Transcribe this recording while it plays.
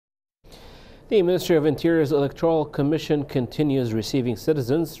The Ministry of Interior's Electoral Commission continues receiving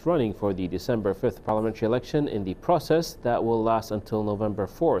citizens running for the December 5th parliamentary election in the process that will last until November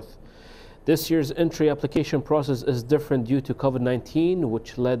 4th. This year's entry application process is different due to COVID-19,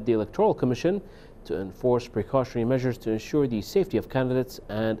 which led the Electoral Commission to enforce precautionary measures to ensure the safety of candidates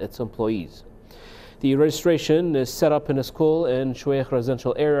and its employees. The registration is set up in a school in Shuwaykh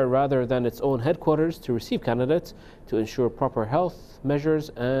residential area rather than its own headquarters to receive candidates to ensure proper health measures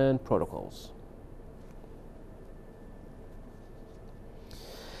and protocols.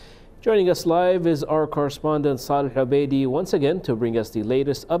 Joining us live is our correspondent Saleh Ubaidi once again to bring us the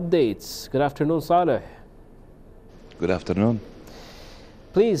latest updates. Good afternoon, Saleh. Good afternoon.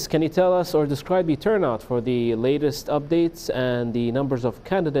 Please, can you tell us or describe the turnout for the latest updates and the numbers of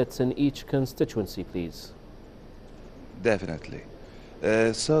candidates in each constituency, please? Definitely.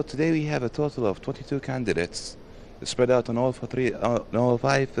 So today we have a total of 22 candidates spread out on all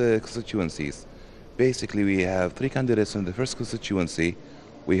five constituencies. Basically, we have 3 candidates in the first constituency,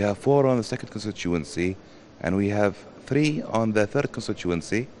 we have 4 on the second constituency, and we have 3 on the third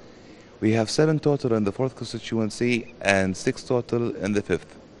constituency. We have 7 total in the fourth constituency and 6 total in the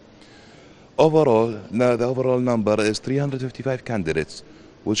fifth. Overall, now the overall number is 355 candidates,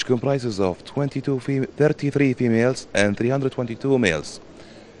 which comprises of 33 females and 322 males.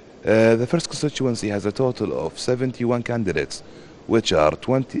 The first constituency has a total of 71 candidates, which are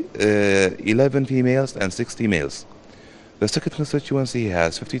 11 females and 60 males. The second constituency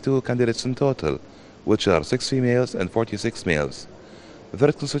has 52 candidates in total, which are 6 females and 46 males. The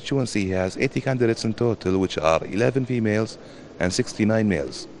third constituency has 80 candidates in total, which are 11 females and 69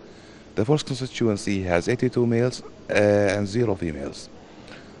 males. The fourth constituency has 82 males and 0 females.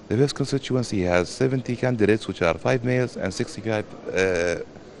 The fifth constituency has 70 candidates, which are 5 males and 65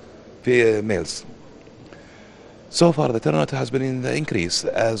 males. So far, the turnout has been in the increase,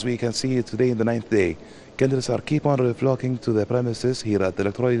 as we can see today in the 9th day. Candidates keep on flocking to the premises here at the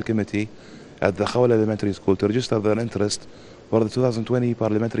Electoral Committee at the Khawla Elementary School to register their interest for the 2020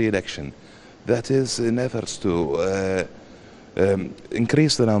 parliamentary election. That is in efforts to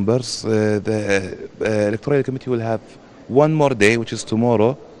increase the numbers. The Electoral Committee will have one more day, which is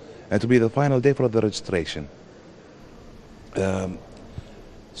tomorrow, and to be the final day for the registration.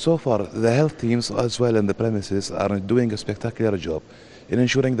 So far, the health teams as well in the premises are doing a spectacular job in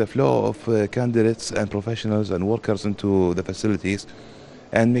ensuring the flow of candidates and professionals and workers into the facilities,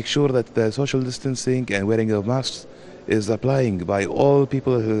 and make sure that the social distancing and wearing of masks is applying by all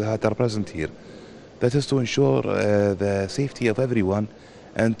people that are present here. That is to ensure the safety of everyone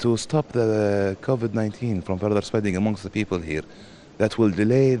and to stop the COVID-19 from further spreading amongst the people here. That will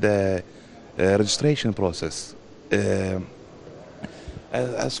delay the registration process.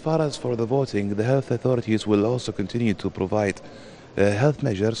 As far as for the voting, the health authorities will also continue to provide health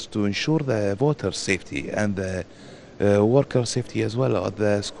measures to ensure the voters' safety and the worker safety as well at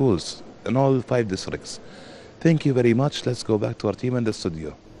the schools in all 5 districts. Thank you very much. Let's go back to our team in the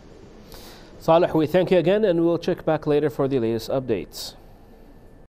studio. Saleh, we thank you again, and we'll check back later for the latest updates.